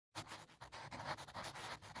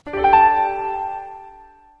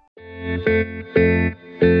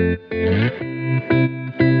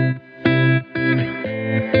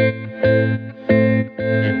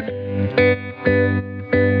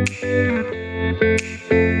G'day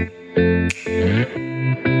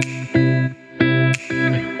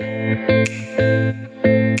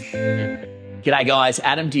guys,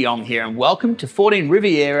 Adam Jong here and welcome to 14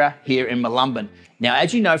 Riviera here in Mullumbin. Now,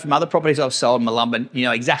 as you know from other properties I've sold in Mullumbin, you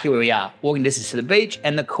know exactly where we are. Walking distance to the beach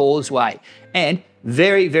and the causeway. And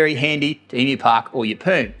very, very handy to Emu Park or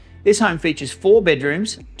Yeppoon. This home features 4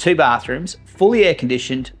 bedrooms, 2 bathrooms, fully air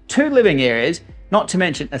conditioned, 2 living areas, not to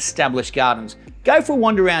mention established gardens. Go for a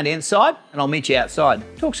wander around inside and I'll meet you outside.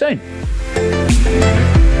 Talk soon.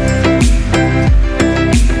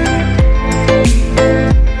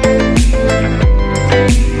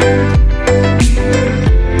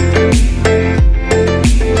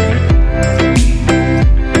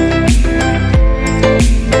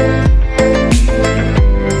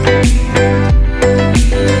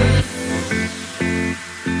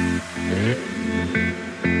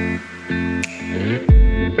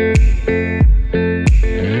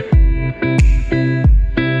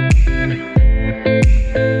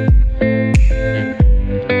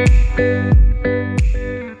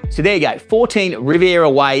 So there you go, 14 Riviera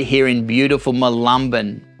Way here in beautiful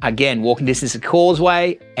Mullumbin. Again, walking distance to the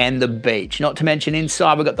causeway and the beach. Not to mention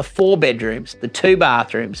inside we've got the 4 bedrooms, the 2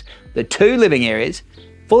 bathrooms, the 2 living areas,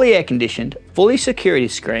 fully air conditioned, fully security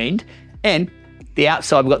screened, and the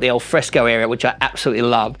outside we've got the al fresco area, which I absolutely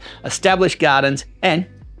love, established gardens and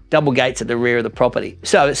double gates at the rear of the property.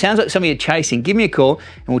 So it sounds like something you're chasing. Give me a call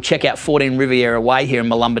and we'll check out 14 Riviera Way here in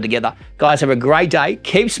Mullumbin together. Guys, have a great day,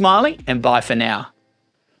 keep smiling and bye for now.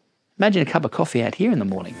 Imagine a cup of coffee out here in the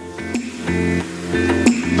morning.